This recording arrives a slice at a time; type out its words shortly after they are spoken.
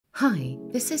Hi,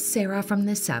 this is Sarah from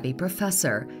The Savvy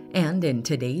Professor, and in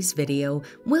today's video,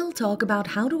 we'll talk about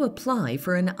how to apply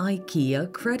for an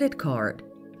IKEA credit card.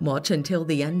 Watch until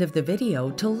the end of the video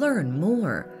to learn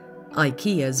more.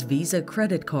 IKEA's Visa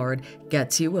credit card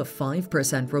gets you a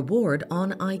 5% reward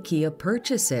on IKEA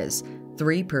purchases,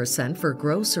 3% for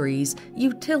groceries,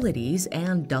 utilities,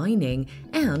 and dining,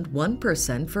 and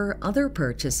 1% for other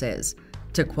purchases.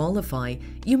 To qualify,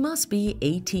 you must be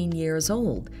 18 years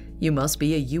old. You must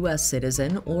be a U.S.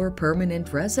 citizen or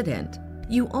permanent resident.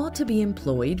 You ought to be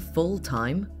employed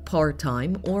full-time,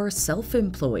 part-time, or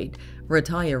self-employed.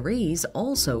 Retirees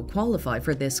also qualify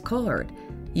for this card.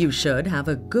 You should have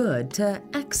a good to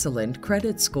excellent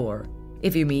credit score.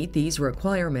 If you meet these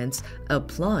requirements,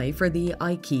 apply for the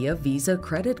IKEA Visa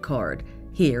credit card.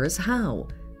 Here's how.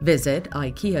 Visit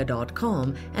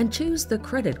IKEA.com and choose the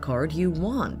credit card you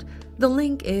want. The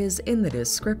link is in the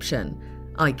description.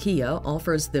 IKEA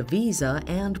offers the Visa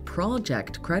and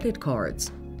Projekt credit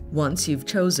cards. Once you've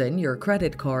chosen your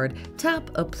credit card, tap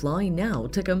Apply Now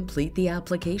to complete the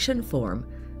application form.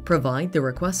 Provide the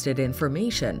requested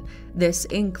information. This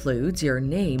includes your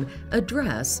name,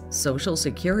 address, social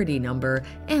security number,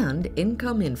 and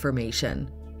income information.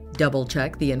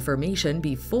 Double-check the information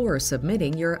before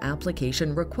submitting your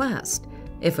application request.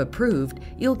 If approved,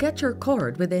 you'll get your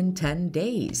card within 10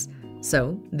 days.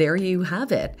 So there you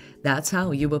have it. That's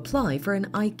how you apply for an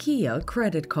IKEA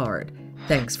credit card.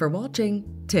 Thanks for watching.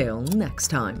 Till next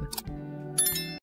time.